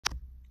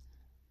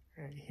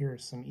here are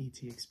some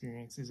ET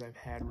experiences I've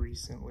had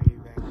recently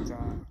that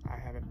I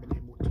haven't been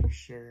able to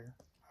share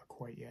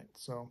quite yet.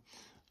 So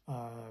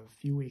a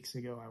few weeks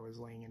ago, I was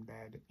laying in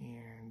bed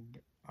and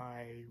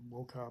I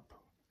woke up,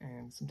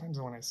 and sometimes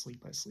when I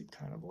sleep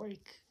kind of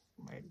like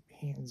my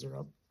hands are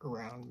up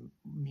around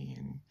me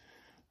and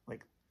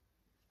like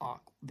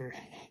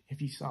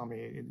if you saw me,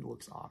 it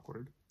looks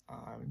awkward.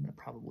 I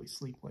probably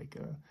sleep like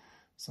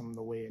some of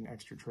the way an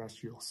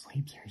extraterrestrial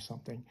sleeps or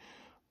something.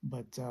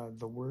 But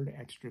the word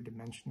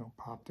extra-dimensional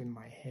popped in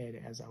my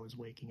head as I was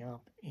waking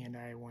up, and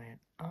I went,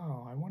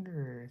 oh, I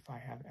wonder if I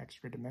have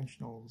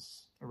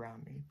extra-dimensionals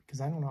around me,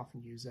 because I don't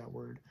often use that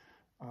word.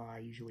 I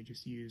usually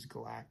just use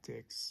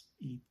galactics,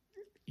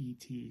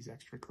 ETs,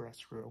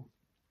 extraterrestrial,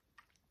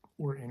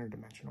 or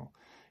interdimensional,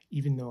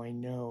 even though I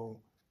know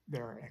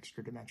there are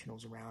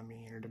extra-dimensionals around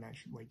me,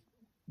 interdimensional, like,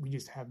 we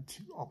just have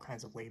all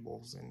kinds of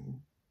labels and,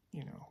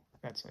 you know,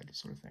 that sort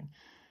of thing.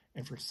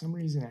 And for some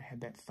reason, I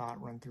had that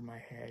thought run through my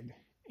head.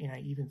 And I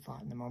even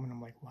thought in the moment,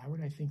 I'm like, why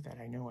would I think that?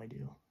 I know I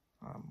do.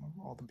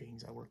 All the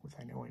beings I work with,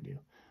 I know I do.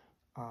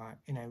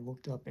 And I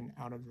looked up, and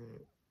out of the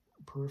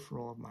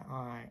peripheral of my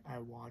eye, I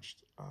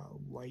watched a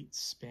light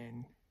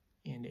spin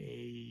and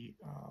a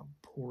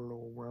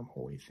portal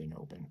wormhole thing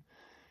open.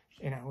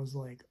 And I was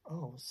like,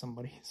 oh,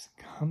 somebody's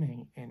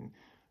coming. And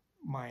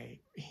my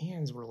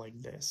hands were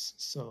like this.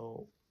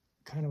 So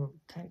kind of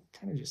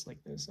just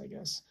like this, I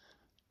guess.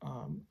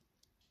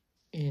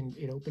 And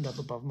it opened up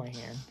above my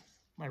hand,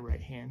 my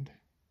right hand.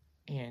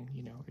 And,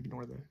 you know,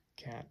 ignore the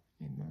cat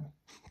in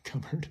the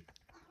cupboard.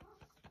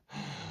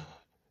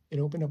 It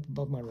opened up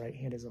above my right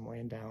hand as I'm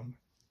laying down,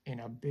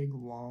 and a big,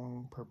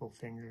 long purple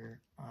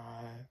finger.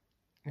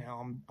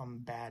 Now, I'm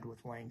bad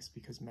with lengths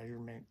because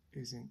measurement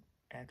isn't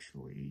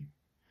actually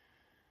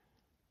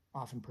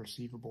often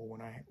perceivable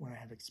when I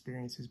have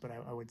experiences, but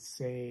I would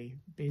say,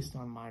 based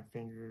on my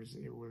fingers,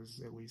 it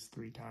was at least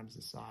 3 times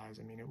the size.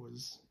 I mean, it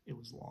was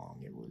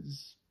long. It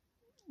was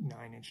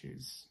 9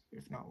 inches,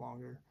 if not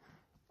longer.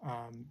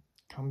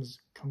 Comes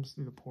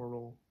through the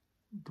portal,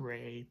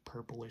 gray,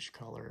 purplish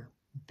color,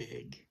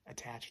 big,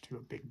 attached to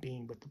a big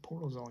being, but the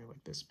portal's only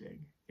like this big.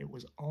 It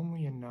was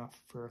only enough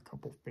for a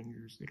couple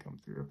fingers to come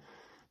through.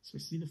 So I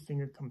see the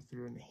finger come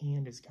through, and the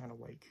hand is kind of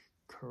like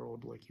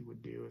curled like you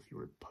would do if you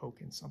were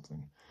poking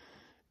something.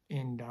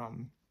 And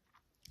I'm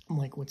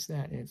like, what's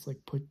that? And it's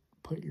like,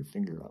 put your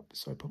finger up.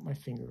 So I put my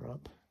finger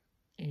up,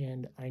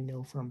 and I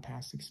know from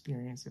past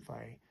experience, if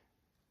I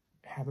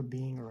have a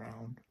being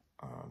around,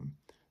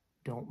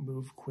 don't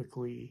move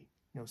quickly,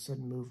 no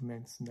sudden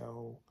movements,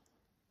 no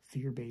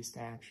fear-based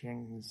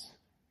actions,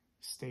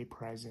 stay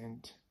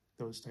present,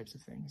 those types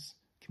of things.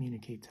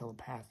 Communicate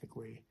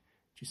telepathically,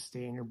 just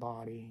stay in your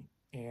body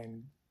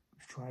and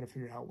try to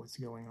figure out what's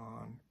going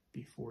on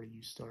before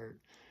you start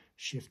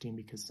shifting,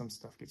 because some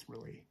stuff gets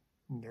really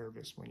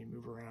nervous when you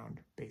move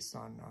around based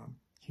on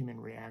human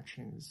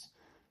reactions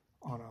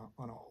on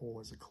a whole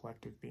as a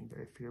collective being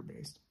very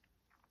fear-based.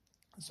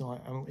 So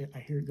I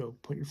hear it go,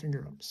 put your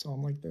finger up. So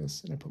I'm like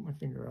this, and I put my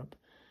finger up.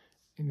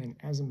 And then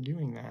as I'm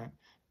doing that,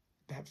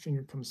 that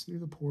finger comes through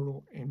the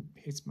portal and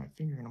hits my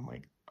finger. And I'm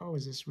like, oh,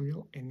 is this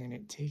real? And then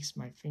it takes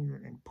my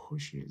finger and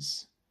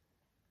pushes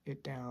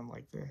it down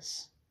like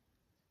this,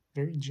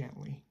 very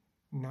gently,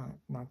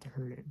 not to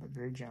hurt it, but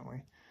very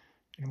gently.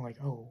 And I'm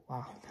like, oh,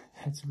 wow,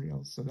 that's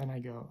real. So then I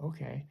go,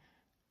 okay,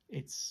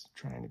 it's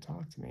trying to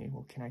talk to me.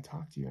 Well, can I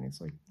talk to you? And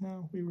it's like,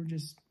 no,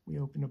 we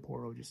opened a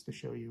portal just to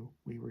show you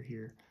we were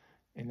here.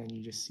 And then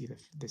you just see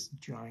this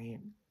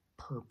giant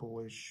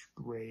purplish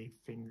gray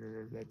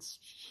finger that's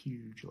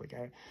huge. Like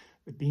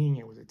the being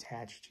it was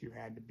attached to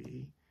had to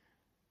be,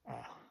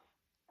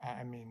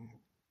 I mean,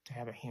 to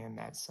have a hand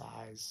that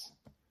size,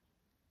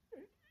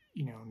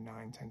 you know,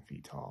 9-10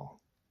 feet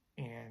tall,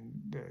 and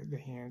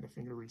the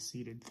finger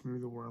receded through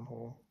the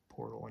wormhole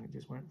portal, and it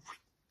just went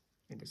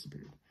and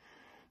disappeared.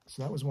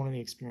 So that was one of the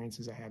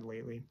experiences I had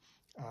lately.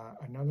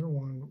 Another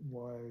one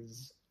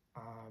was,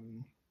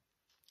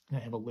 I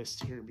have a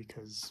list here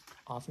because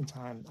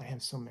oftentimes I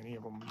have so many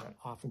of them that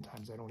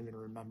oftentimes I don't even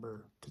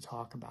remember to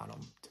talk about them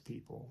to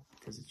people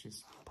because it's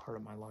just part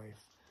of my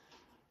life.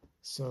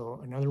 So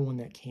another one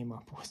that came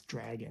up was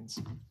dragons.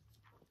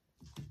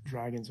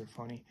 Dragons are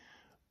funny.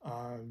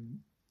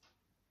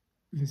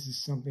 This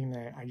is something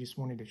that I just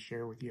wanted to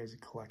share with you as a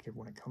collective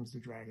when it comes to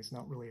dragons. It's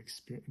not really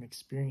an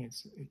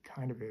experience. It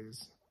kind of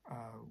is.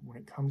 When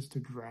it comes to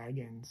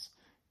dragons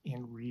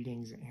and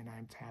readings, and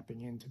I'm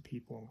tapping into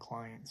people and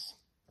clients,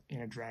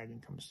 and a dragon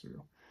comes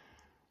through.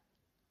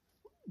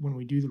 When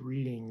we do the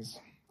readings,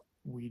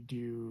 we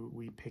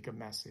pick a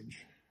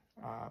message,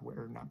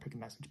 or not pick a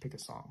message, pick a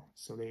song.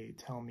 So they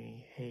tell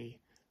me, hey,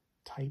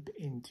 type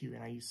into,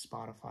 and I use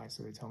Spotify,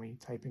 so they tell me,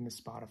 type into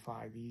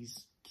Spotify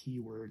these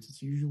keywords.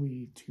 It's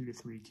usually 2 to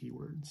 3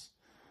 keywords.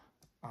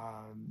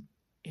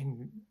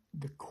 And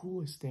the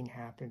coolest thing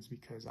happens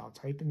because I'll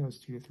type in those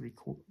 2 to 3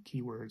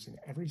 keywords, and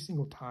every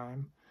single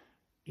time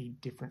a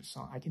different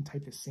song, I can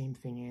type the same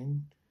thing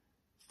in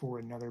for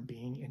another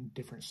being, and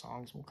different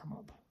songs will come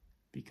up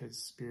because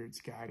Spirit's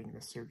guiding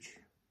the search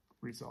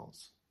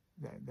results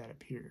that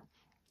appear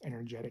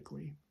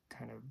energetically,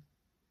 kind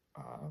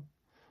of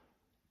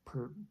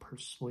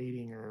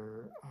persuading,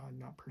 or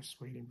not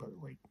persuading, but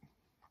like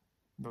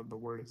the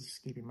word is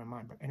escaping my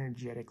mind, but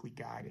energetically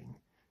guiding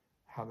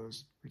how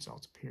those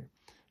results appear.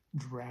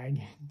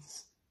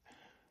 Dragons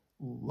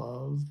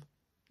love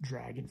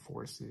dragon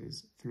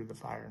forces through the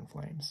fire and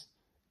flames.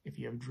 If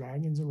you have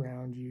dragons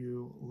around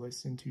you,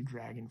 listen to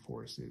dragon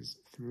forces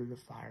through the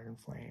fire and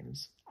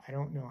flames. I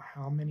don't know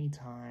how many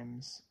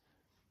times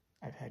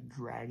I've had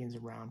dragons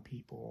around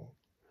people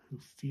who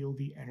feel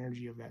the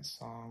energy of that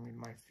song in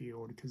my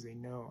field, because they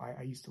know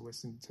I used to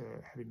listen to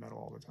heavy metal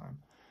all the time.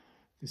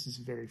 This is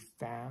very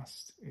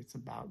fast. It's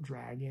about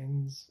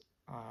dragons.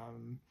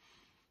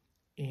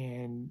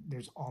 And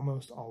there's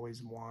almost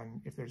always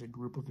one, if there's a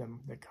group of them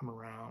that come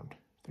around,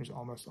 there's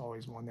almost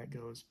always one that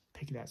goes,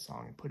 pick that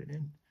song and put it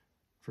in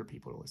for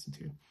people to listen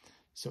to.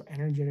 So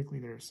energetically,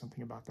 there's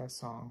something about that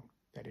song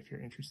that if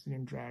you're interested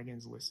in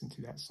dragons, listen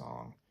to that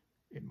song.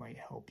 It might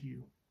help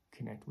you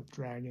connect with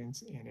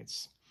dragons. And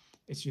it's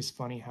just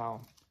funny how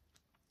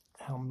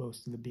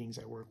most of the beings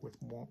I work with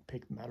won't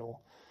pick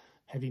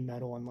heavy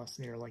metal, unless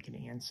they're like an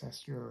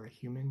ancestor or a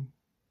human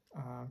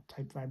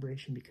type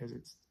vibration, because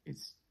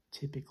it's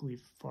typically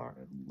far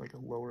like a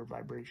lower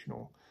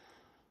vibrational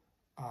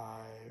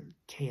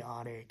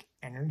chaotic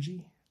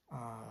energy,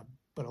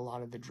 but a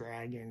lot of the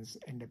dragons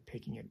end up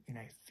picking it, and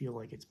I feel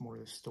like it's more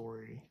the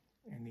story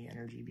and the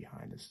energy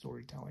behind the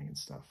storytelling and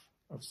stuff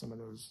of some of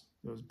those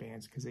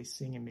bands, because they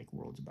sing and make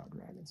worlds about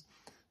dragons.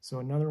 So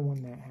another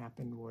one that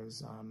happened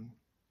was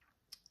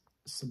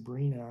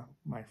Sabrina,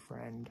 my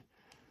friend,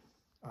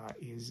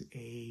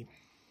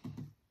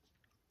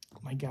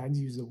 my guides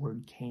use the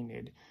word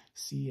canid,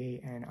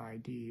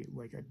 C-A-N-I-D,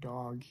 like a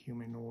dog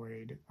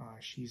humanoid.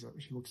 She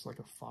looks like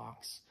a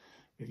fox.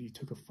 If you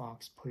took a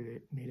fox,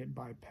 made it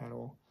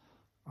bipedal,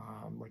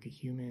 like a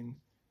human,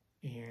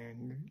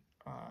 and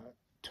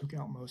took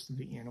out most of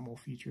the animal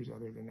features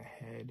other than the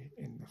head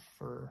and the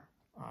fur.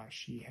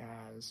 She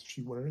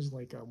wears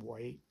like a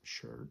white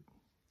shirt.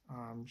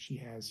 She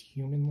has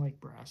human-like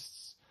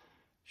breasts.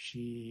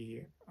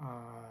 She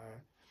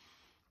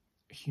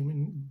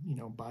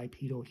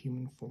bipedal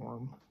human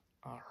form.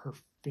 Her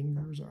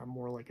fingers are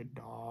more like a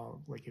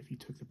dog, like if you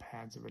took the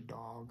pads of a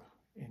dog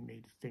and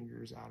made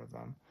fingers out of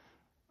them.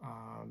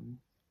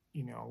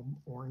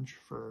 Orange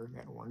fur,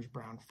 that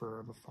orange-brown fur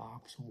of a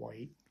fox,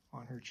 white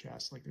on her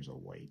chest, like there's a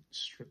white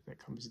strip that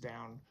comes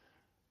down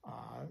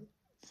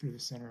through the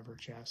center of her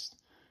chest,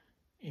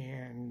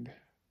 and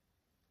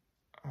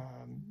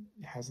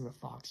has the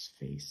fox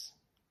face,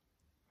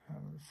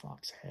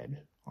 fox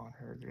head on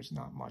her. There's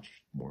not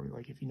much more,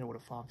 like if you know what a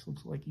fox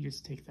looks like, you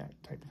just take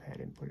that type of head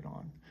and put it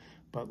on,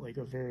 but like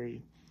a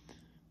very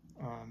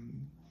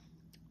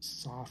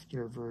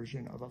softer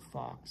version of a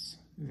fox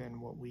than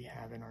what we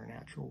have in our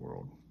natural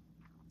world.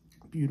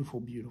 Beautiful,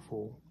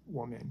 beautiful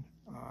woman,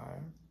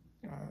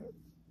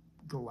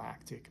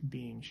 galactic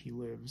being. She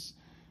lives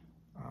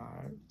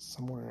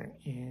somewhere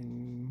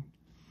in,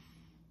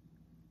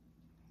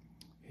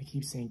 I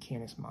keep saying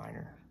Canis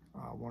Minor,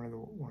 one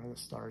of the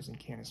stars in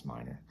Canis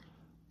Minor,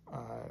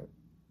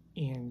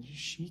 and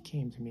she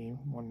came to me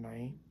one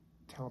night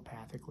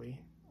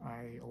telepathically.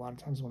 A lot of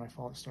times when I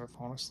start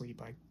falling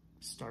asleep, I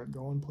start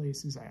going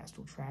places. I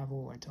astral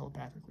travel. I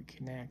telepathically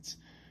connect,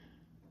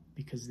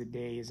 because the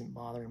day isn't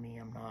bothering me.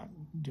 I'm not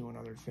doing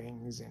other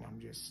things, and I'm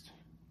just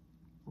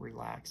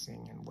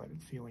relaxing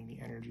and feeling the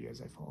energy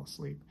as I fall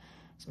asleep.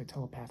 So I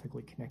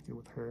telepathically connected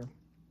with her,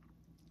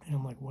 and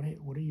I'm like, what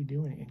are you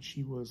doing? And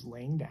she was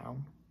laying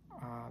down.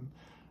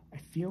 I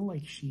feel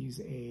like she's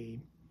a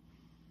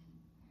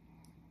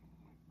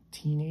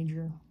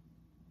teenager.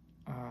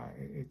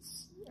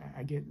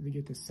 I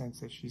get the sense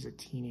that she's a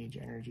teenage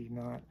energy,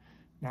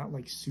 not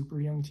like super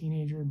young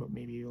teenager, but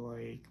maybe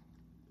like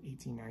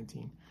 18,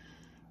 19,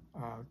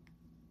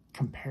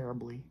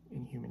 comparably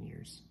in human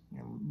years.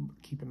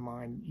 Keep in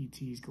mind,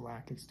 ETs,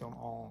 galactics don't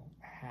all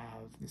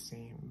have the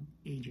same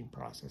aging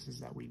processes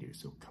that we do.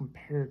 So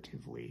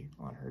comparatively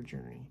on her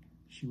journey,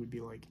 she would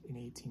be like an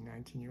 18,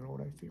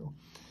 19-year-old, I feel.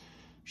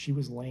 She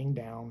was laying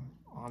down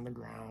on the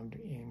ground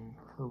in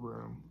her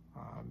room.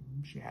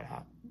 She had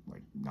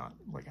not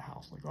like a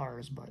house like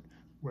ours, but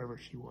wherever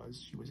she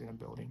was in a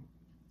building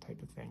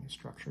type of thing, a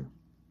structure,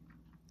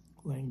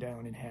 laying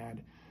down, and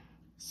had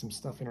some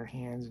stuff in her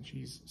hands, and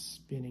she's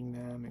spinning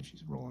them and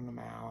she's rolling them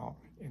out,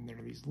 and there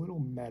are these little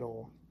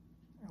metal,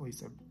 at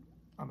least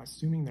I'm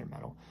assuming they're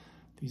metal,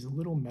 these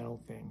little metal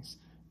things.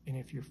 And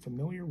if you're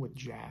familiar with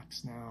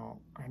jacks, now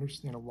I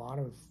understand a lot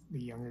of the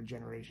younger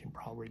generation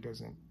probably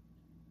doesn't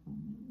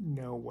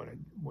know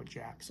what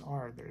jacks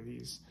are. They're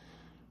these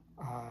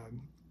how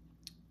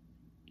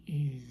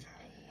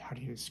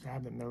do you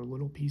describe them? They're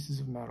little pieces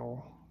of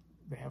metal.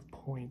 They have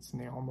points,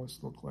 and they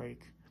almost look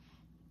like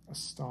a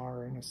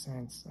star in a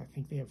sense. I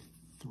think they have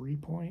 4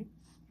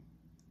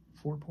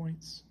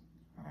 points.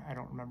 I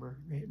don't remember.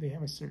 They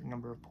have a certain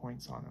number of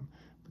points on them,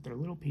 but they're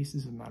little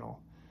pieces of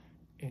metal,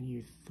 and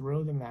you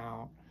throw them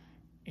out.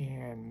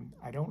 And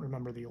I don't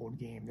remember the old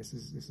game. This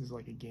is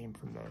like a game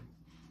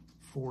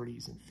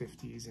 40s and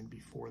 50s and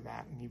before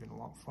that, and even a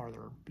lot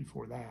farther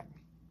before that,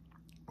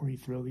 where you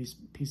throw these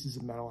pieces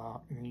of metal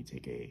out and then you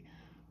take a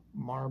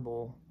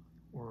marble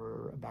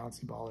or a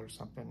bouncy ball or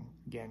something.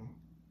 Again,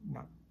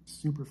 not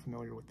super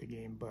familiar with the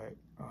game, but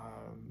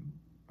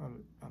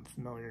I'm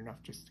familiar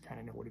enough just to kind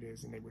of know what it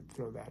is, and they would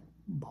throw that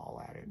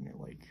ball at it, and it,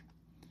 like,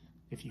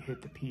 if you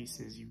hit the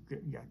pieces, you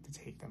got to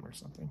take them or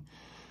something.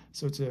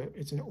 So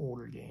it's an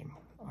older game,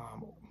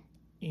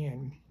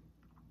 and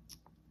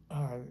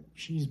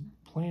she's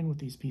playing with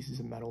these pieces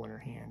of metal in her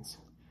hands,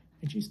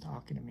 and she's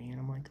talking to me, and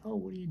I'm like, oh,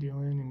 what are you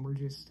doing? And we're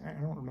just,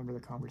 I don't remember the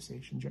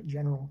conversation,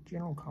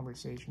 general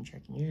conversation,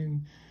 checking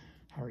in,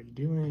 how are you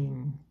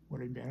doing,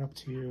 what have you been up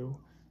to,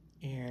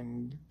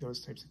 and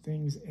those types of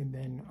things. And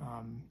then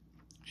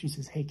she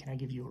says, hey, can I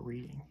give you a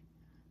reading?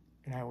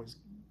 And I was,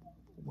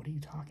 what are you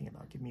talking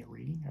about? Give me a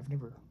reading? I've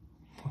never,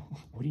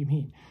 what do you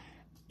mean?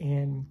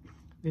 And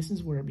this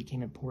is where it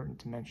became important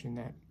to mention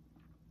that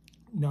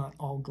not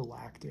all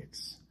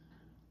galactics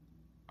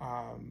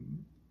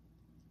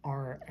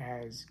are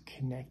as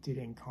connected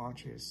and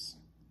conscious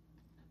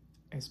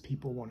as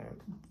people want to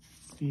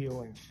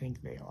feel and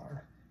think they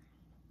are.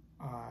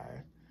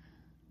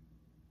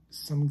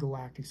 Some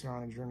galactics are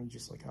on a journey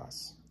just like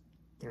us.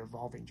 They're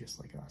evolving just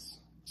like us.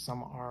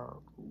 Some are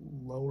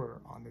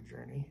lower on the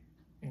journey,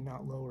 and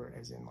not lower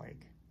as in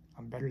like,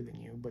 I'm better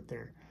than you, but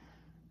they're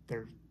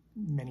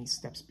many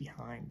steps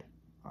behind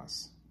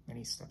us,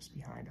 many steps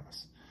behind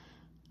us.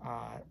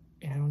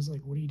 And I was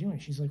like, what are you doing?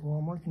 She's like, well,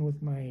 I'm working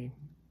with my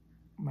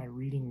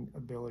reading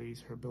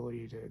abilities, her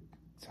ability to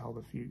tell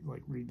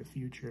read the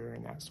future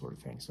and that sort of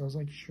thing. So I was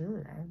like,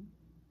 sure,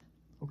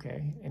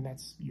 okay. And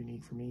that's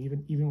unique for me.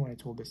 Even when I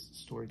told this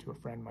story to a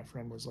friend, my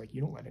friend was like,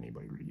 you don't let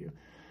anybody read you.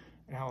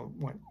 And I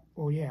went,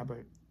 well, yeah,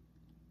 but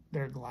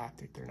they're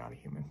galactic, they're not a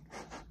human,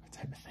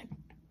 type of thing.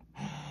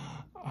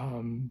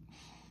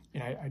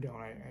 And I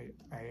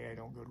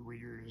don't go to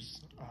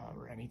readers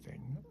or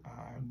anything.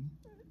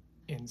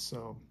 And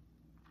so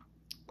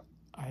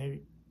I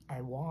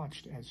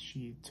watched as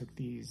she took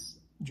these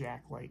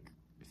jack-like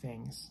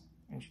things,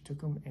 and she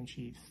took them and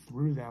she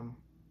threw them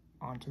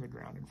onto the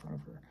ground in front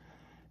of her.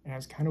 And I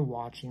was kind of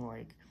watching,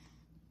 like,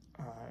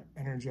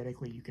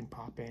 energetically you can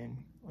pop in.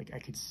 Like, I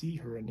could see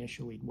her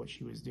initially, what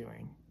she was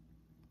doing,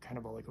 kind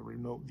of like a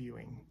remote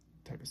viewing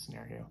type of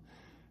scenario.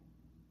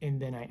 And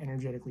then I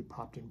energetically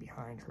popped in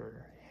behind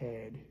her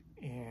head,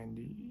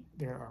 and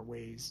there are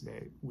ways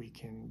that we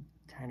can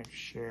kind of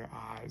share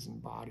eyes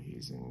and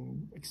bodies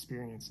and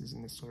experiences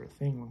and this sort of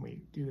thing when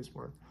we do this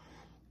work.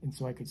 And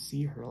so I could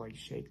see her, like,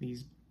 shake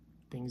these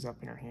things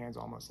up in her hands,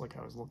 almost like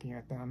I was looking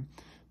at them,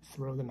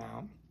 throw them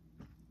out,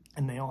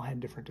 and they all had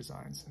different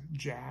designs.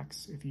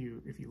 Jacks, if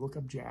you look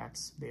up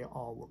jacks, they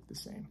all look the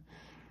same.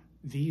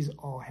 These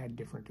all had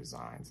different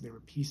designs. There were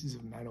pieces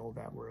of metal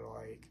that were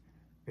like,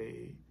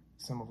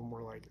 some of them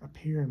were like a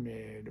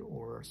pyramid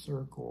or a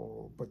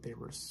circle, but they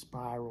were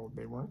spiraled.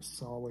 They weren't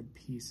solid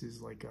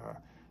pieces like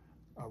a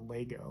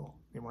Lego.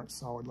 They weren't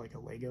solid like a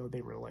Lego.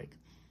 They were like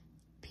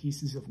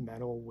pieces of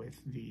metal with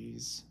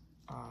these,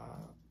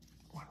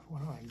 why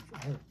don't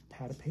I have a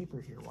pad of paper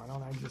here. Why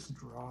don't I just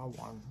draw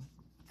one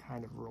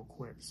kind of real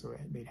quick? So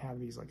they'd have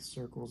these like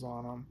circles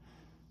on them,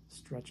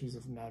 stretches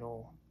of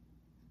metal,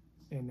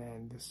 and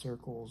then the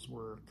circles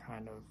were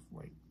kind of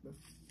like the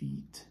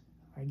feet,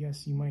 I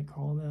guess you might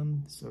call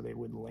them. So they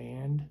would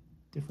land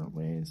different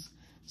ways.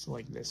 So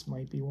like this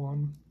might be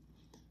one.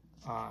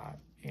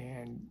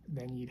 And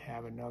then you'd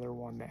have another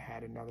one that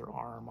had another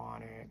arm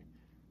on it.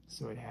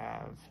 So it'd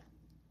have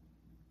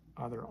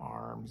other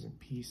arms and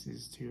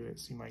pieces to it.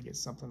 So you might get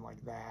something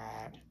like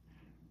that,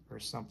 or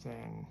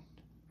something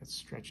that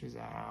stretches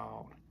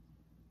out,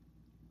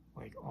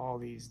 like all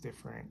these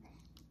different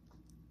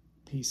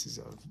pieces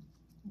of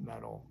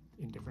metal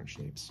in different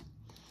shapes.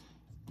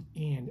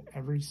 And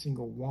every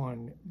single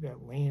one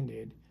that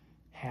landed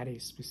had a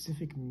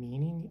specific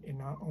meaning, and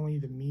not only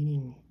the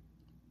meaning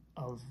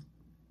of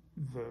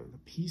the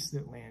piece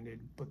that landed,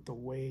 but the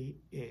way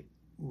it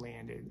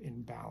landed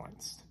and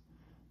balanced.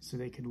 So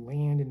they could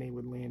land, and they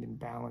would land in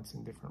balance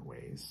in different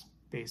ways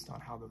based on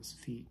how those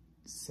feet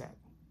set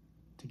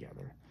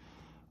together.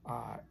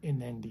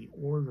 And then the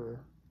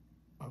order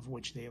of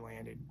which they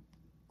landed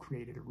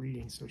created a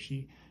reading. So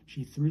she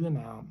threw them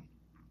out,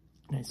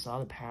 and I saw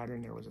the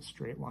pattern. There was a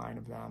straight line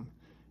of them,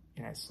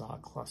 and I saw a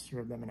cluster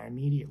of them, and I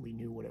immediately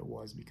knew what it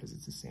was because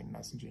it's the same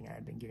messaging I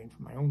had been getting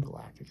from my own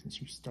galactics. And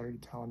she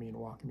started telling me and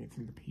walking me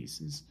through the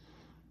pieces,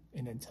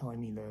 and then telling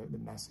me the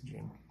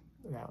messaging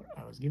that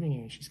I was giving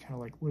her. And she's kind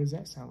of like, what does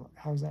that sound like?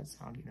 How does that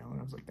sound? You know?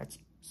 And I was like, that's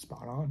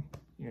spot on.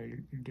 You know,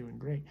 you're doing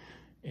great.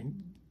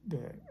 And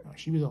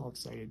she was all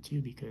excited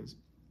too, because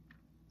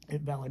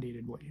it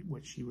validated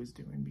what she was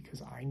doing,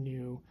 because I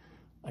knew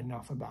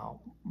enough about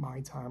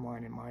my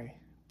timeline and my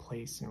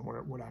place and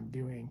what I'm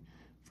doing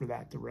for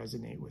that to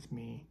resonate with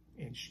me.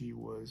 And she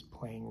was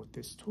playing with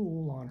this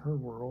tool on her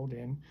world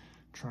and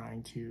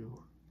trying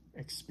to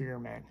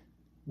experiment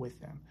with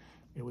them.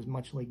 It was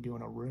much like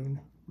doing a rune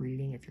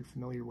reading, if you're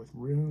familiar with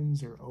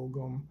runes or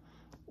Ogum,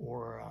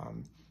 or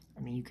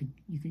I mean,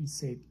 you could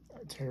say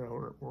tarot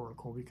or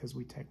oracle, because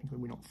we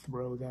don't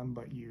throw them,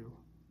 but you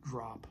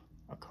drop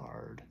a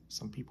card.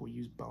 Some people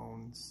use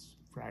bones,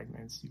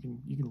 fragments. You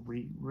can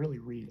really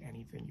read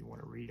anything you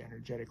want to read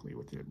energetically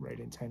with the right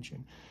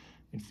intention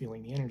and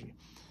feeling the energy.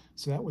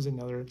 So that was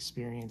another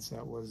experience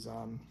that was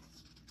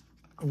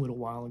a little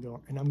while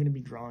ago, and I'm going to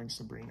be drawing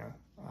Sabrina.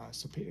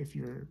 So if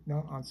you're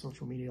not on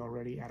social media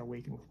already, at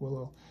Awaken with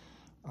Willow,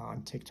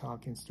 on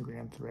TikTok,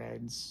 Instagram,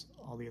 Threads,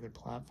 all the other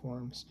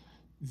platforms,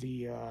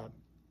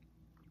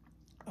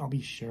 I'll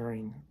be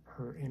sharing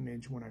her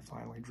image when I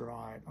finally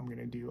draw it. I'm going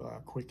to do a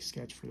quick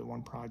sketch for the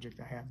one project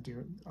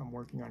I'm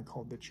working on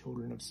called The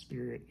Children of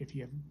Spirit. If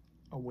you have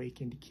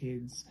awakened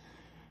kids,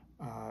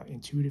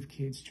 intuitive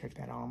kids, check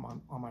that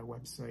out on my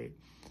website.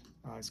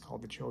 It's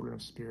called The Children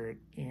of Spirit,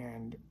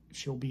 and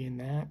she'll be in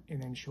that, and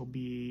then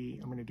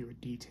I'm going to do a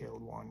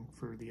detailed one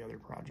for the other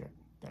project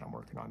that I'm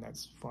working on.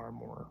 That's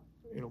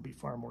it'll be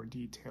far more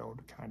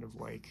detailed, kind of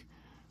like,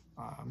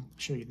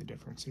 show you the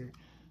difference here.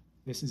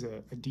 This is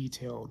a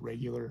detailed,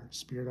 regular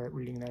spirit art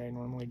reading that I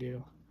normally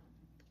do,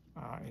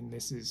 and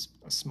this is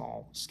a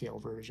small scale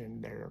version.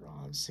 They're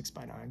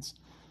 6x9s,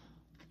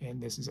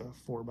 and this is a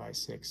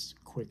 4x6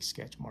 quick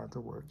sketch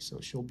marker work, so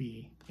she'll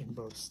be in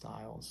both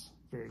styles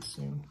very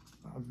soon.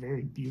 A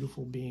very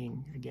beautiful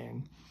being,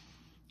 again,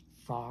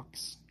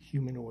 fox,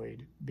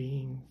 humanoid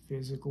being,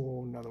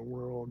 physical, another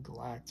world,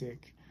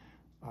 galactic,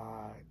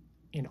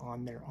 and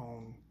on their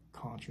own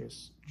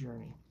conscious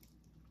journey.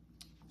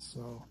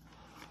 So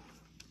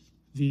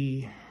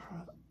the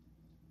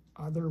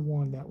other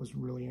one that was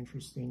really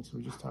interesting, so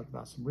we just talked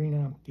about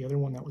Sabrina. The other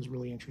one that was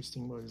really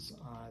interesting was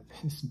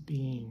this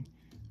being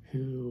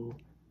who,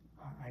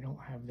 I don't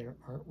have their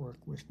artwork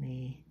with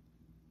me.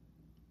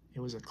 It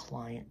was a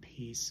client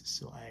piece,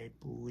 so I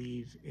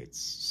believe it's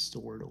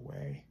stored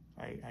away.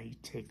 I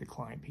take the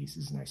client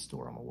pieces and I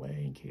store them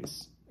away in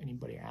case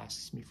anybody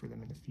asks me for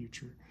them in the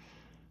future.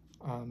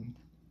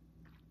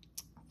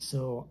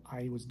 So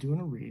I was doing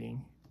a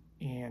reading,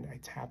 and I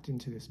tapped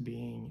into this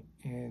being,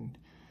 and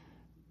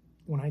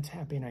when I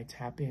tap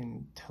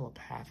in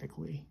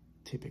telepathically,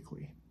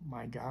 typically.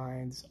 My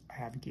guides, I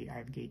have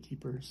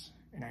gatekeepers,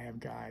 and I have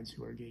guides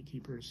who are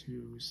gatekeepers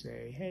who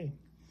say, hey,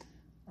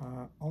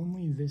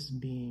 only this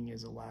being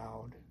is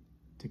allowed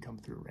to come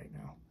through right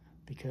now.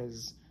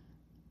 Because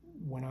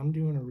when I'm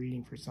doing a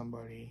reading for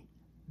somebody,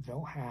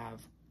 they'll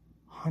have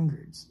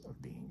hundreds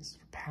of beings,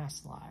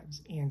 past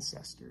lives,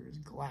 ancestors,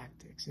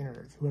 galactics, inner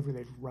earth, whoever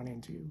they've run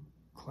into,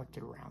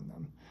 collected around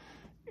them.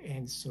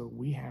 And so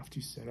we have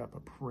to set up a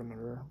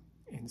perimeter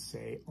and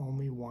say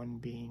only one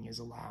being is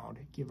allowed.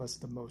 Give us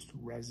the most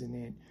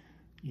resonant,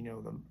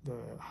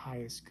 the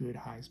highest good,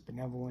 highest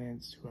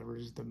benevolence, whoever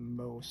is the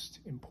most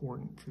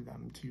important for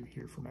them to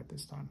hear from at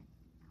this time.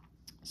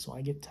 So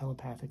I get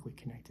telepathically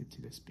connected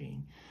to this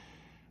being,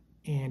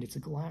 and it's a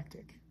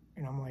galactic.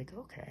 And I'm like,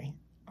 okay,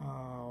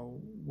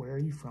 where are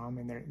you from?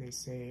 And they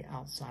say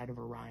outside of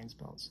Orion's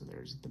belt. So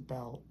there's the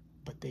belt,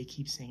 but they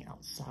keep saying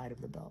outside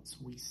of the belt. So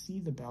we see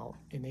the belt,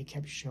 and they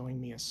kept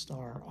showing me a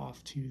star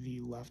off to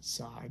the left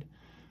side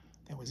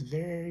that was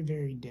very,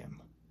 very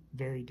dim,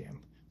 very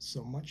dim.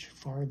 So much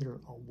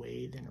farther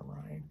away than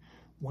Orion.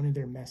 One of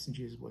their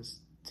messages was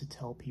to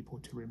tell people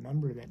to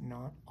remember that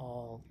not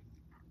all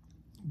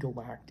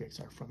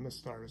galactics are from the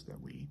stars that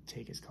we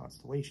take as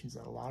constellations,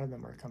 that a lot of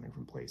them are coming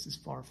from places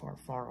far, far,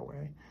 far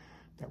away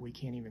that we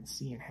can't even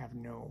see and have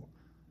no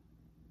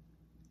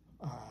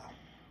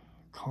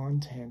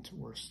content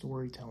or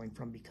storytelling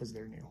from, because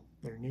they're new.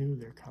 They're new,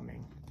 they're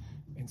coming.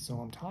 And so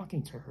I'm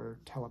talking to her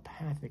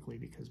telepathically,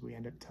 because we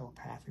end up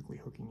telepathically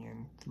hooking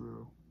in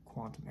through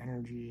quantum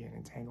energy and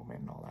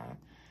entanglement and all that.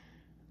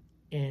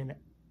 And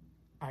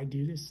I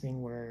do this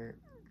thing where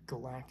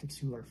galactics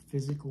who are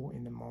physical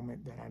in the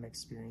moment that I'm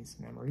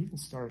experiencing them, or even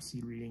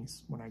starseed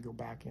readings, when I go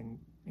back and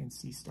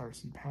see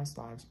starseed past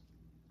lives,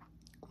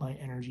 my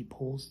energy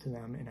pulls to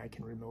them and I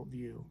can remote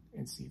view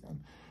and see them.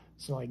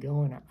 So I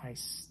go and I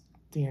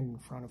stand in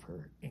front of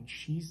her, and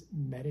she's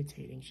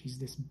meditating. She's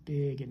this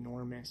big,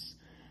 enormous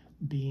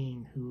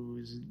being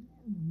who's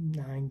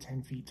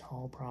 9-10 feet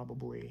tall,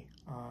 probably.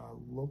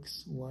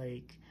 Looks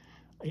like,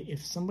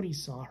 if somebody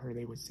saw her,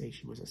 they would say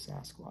she was a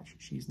Sasquatch.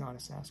 She's not a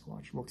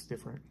Sasquatch. Looks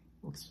different.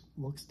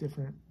 Looks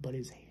different, but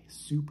is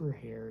super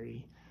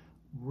hairy,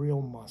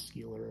 real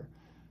muscular.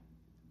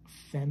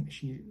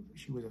 She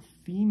was a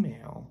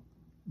female,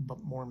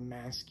 but more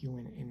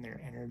masculine in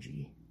their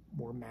energy,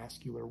 more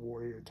masculine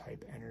warrior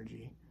type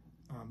energy,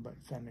 but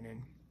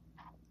feminine.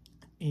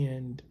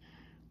 And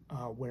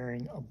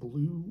wearing a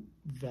blue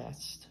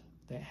vest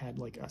that had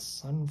like a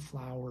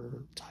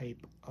sunflower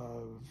type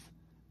of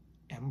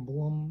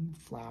emblem,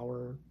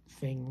 flower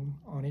thing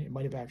on it. It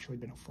might have actually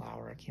been a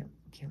flower. I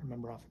can't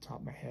remember off the top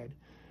of my head.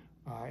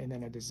 And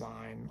then a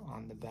design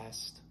on the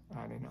vest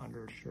and an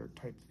undershirt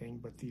type thing.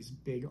 But these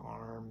big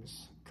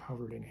arms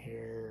covered in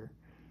hair.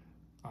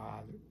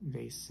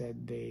 They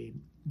said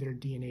their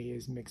DNA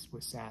is mixed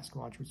with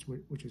Sasquatch,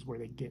 which is where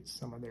they get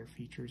some of their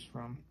features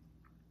from.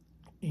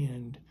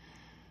 And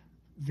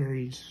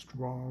very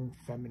strong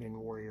feminine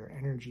warrior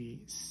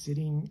energy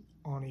sitting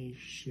on a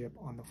ship,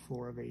 on the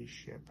floor of a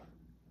ship,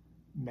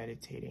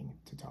 meditating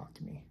to talk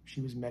to me.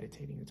 She was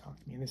meditating to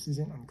talk to me. And this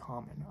isn't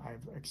uncommon.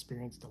 I've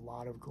experienced a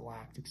lot of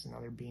galactics and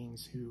other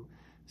beings who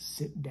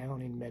sit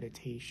down in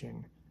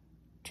meditation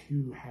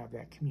to have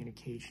that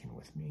communication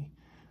with me.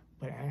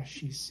 But as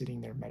she's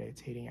sitting there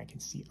meditating, I can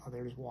see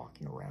others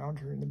walking around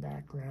her in the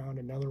background.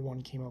 Another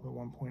one came up at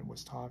one point,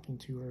 was talking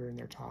to her, and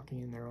they're talking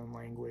in their own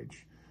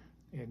language,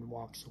 and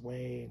walks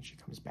away, and she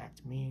comes back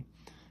to me.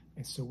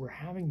 And so we're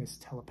having this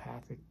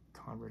telepathic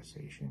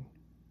conversation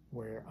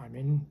where I'm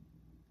in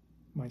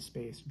my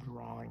space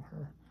drawing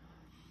her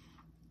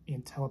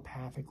and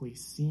telepathically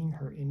seeing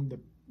her in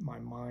my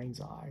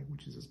mind's eye,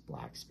 which is this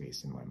black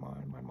space in my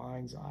mind, my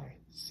mind's eye,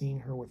 seeing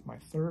her with my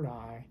third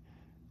eye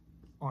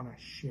on a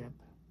ship,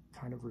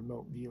 kind of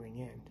remote viewing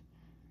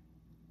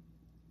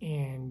in.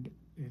 And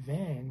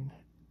then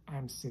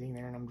I'm sitting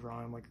there and I'm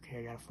drawing. I'm like,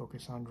 okay, I gotta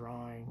focus on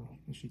drawing.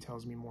 And she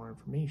tells me more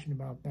information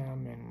about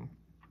them, and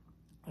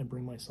I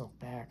bring myself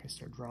back. I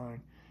start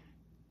drawing,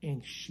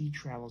 and she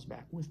travels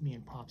back with me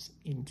and pops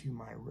into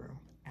my room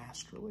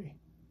astrally,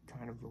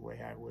 kind of the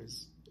way I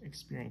was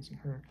experiencing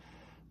her.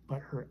 But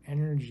her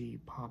energy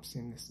pops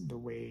in the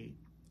way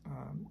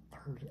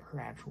her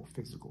actual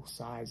physical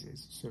size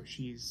is. So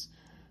she's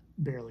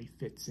barely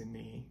fits in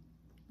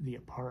the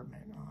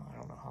apartment. I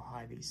don't know how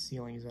high these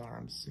ceilings are.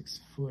 I'm 6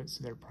 foot,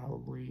 so they're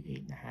probably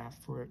 8.5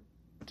 foot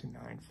to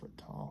 9 foot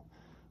tall.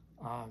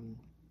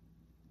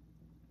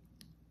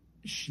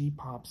 She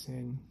pops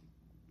in,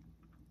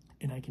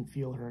 and I can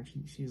feel her, and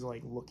she's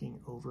like looking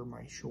over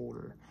my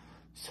shoulder.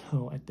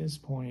 So at this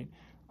point,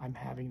 I'm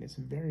having this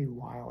very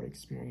wild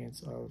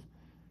experience of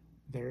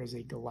there is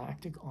a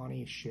galactic on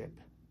a ship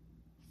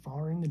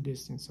far in the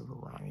distance of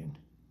Orion,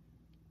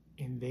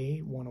 and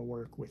they want to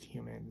work with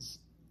humans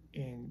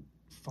and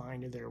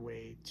find their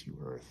way to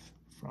Earth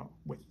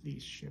with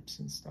these ships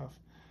and stuff.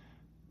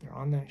 They're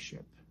on that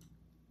ship.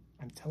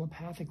 I'm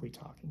telepathically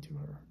talking to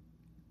her.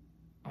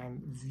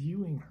 I'm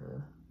viewing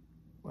her,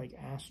 like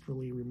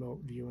astrally remote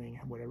viewing,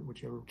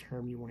 whichever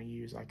term you want to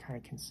use. I kind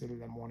of consider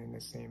them one and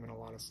the same in a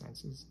lot of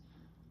senses.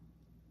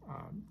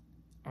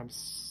 I'm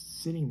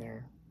sitting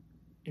there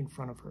in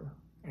front of her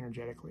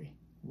energetically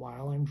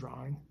while I'm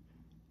drawing,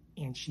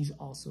 and she's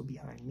also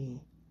behind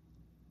me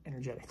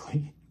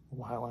energetically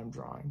while I'm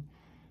drawing.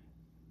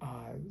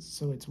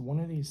 So it's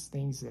one of these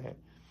things that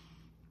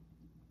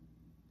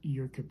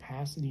your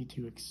capacity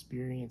to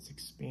experience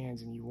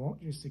expands, and you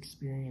won't just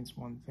experience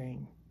one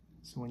thing.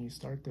 So when you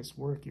start this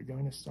work, you're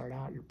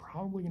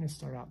probably going to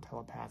start out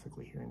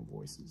telepathically hearing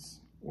voices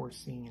or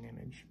seeing an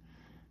image.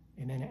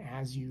 And then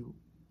as you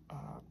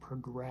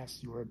progress,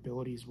 your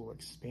abilities will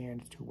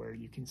expand to where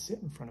you can sit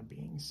in front of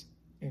beings,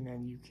 and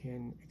then you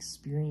can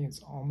experience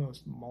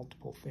almost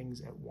multiple things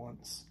at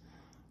once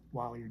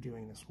while you're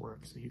doing this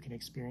work. So you can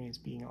experience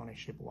being on a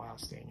ship while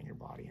staying in your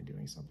body and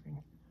doing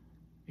something,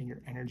 and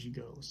your energy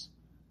goes.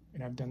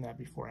 And I've done that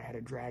before. I had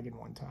a dragon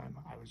one time.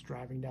 I was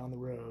driving down the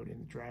road,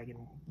 and the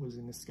dragon was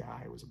in the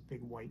sky. It was a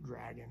big white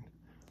dragon.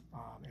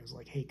 It was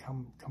like, hey,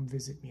 come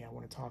visit me. I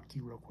want to talk to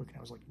you real quick. And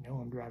I was like, no,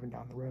 I'm driving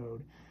down the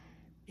road.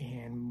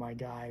 And my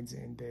guides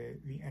and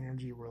the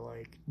energy were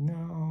like,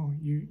 no,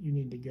 you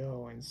need to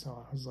go. And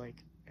so I was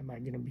like, am I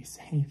going to be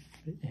safe?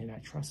 And I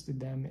trusted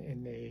them,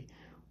 and they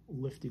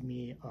lifted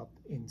me up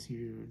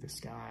into the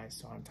sky.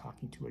 So I'm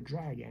talking to a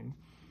dragon.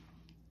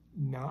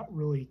 Not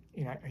really,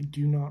 and I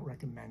do not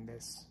recommend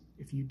this.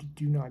 If you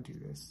do not do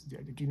this,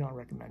 I do not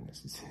recommend this.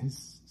 This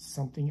is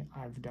something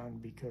I've done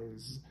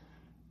because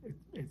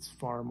it's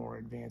far more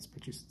advanced,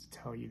 but just to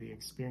tell you the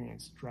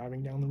experience.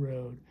 Driving down the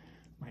road,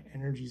 my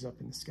energy's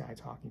up in the sky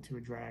talking to a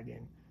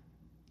dragon.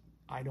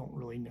 I don't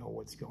really know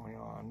what's going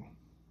on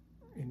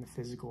in the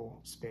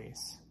physical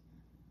space,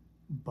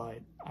 but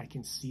I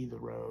can see the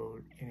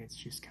road, and it's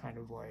just kind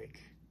of like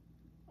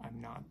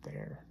I'm not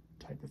there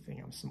type of thing.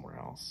 I'm somewhere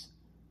else.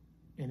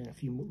 And then a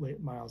few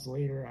miles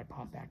later, I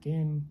pop back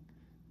in,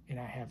 and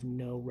I have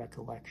no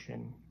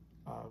recollection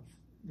of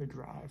the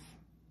drive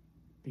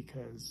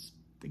because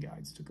the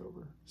guides took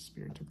over,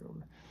 spirit took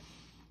over.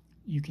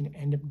 You can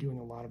end up doing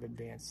a lot of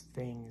advanced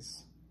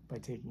things by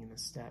taking the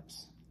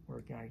steps,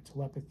 working on your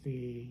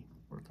telepathy,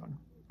 work on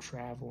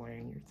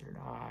traveling, your third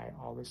eye,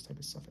 all this type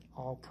of stuff. It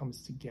all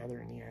comes together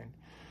in the end.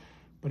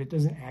 But it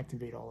doesn't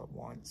activate all at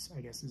once,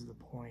 I guess is the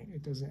point.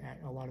 It doesn't,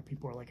 a lot of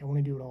people are like, I want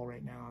to do it all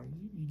right now.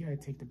 You got to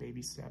take the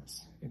baby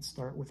steps and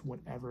start with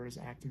whatever is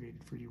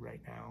activated for you right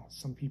now.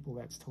 Some people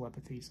that's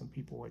telepathy, some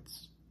people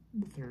it's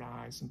the third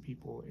eye, some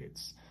people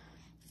it's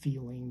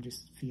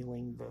just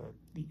feeling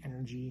the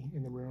energy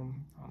in the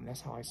room.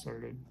 That's how I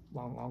started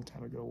long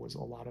time ago, was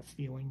a lot of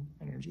feeling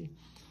energy.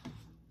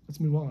 Let's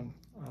move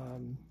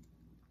on.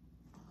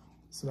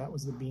 So that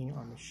was the being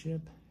on the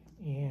ship,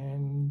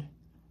 and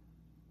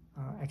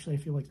actually, I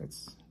feel like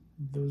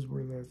those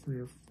were the 3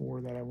 or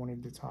 4 that I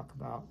wanted to talk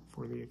about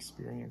for the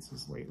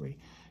experiences lately.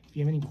 If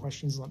you have any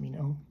questions, let me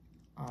know.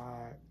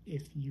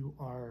 If you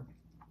are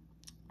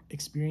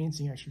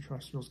experiencing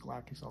extraterrestrials,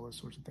 galactics, all those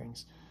sorts of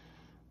things,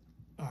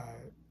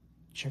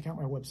 check out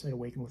my website,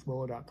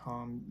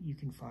 awakenwithwillow.com. You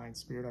can find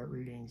spirit art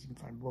readings, you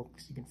can find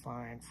books, you can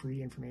find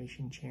free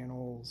information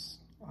channels,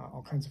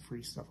 all kinds of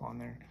free stuff on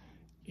there,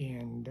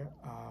 and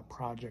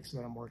projects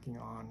that I'm working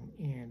on,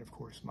 and of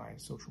course my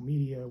social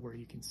media where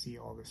you can see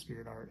all the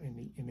spirit art and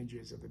the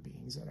images of the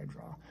beings that I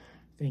draw.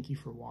 Thank you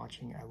for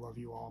watching. I love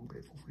you all. I'm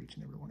grateful for each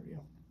and every one of you.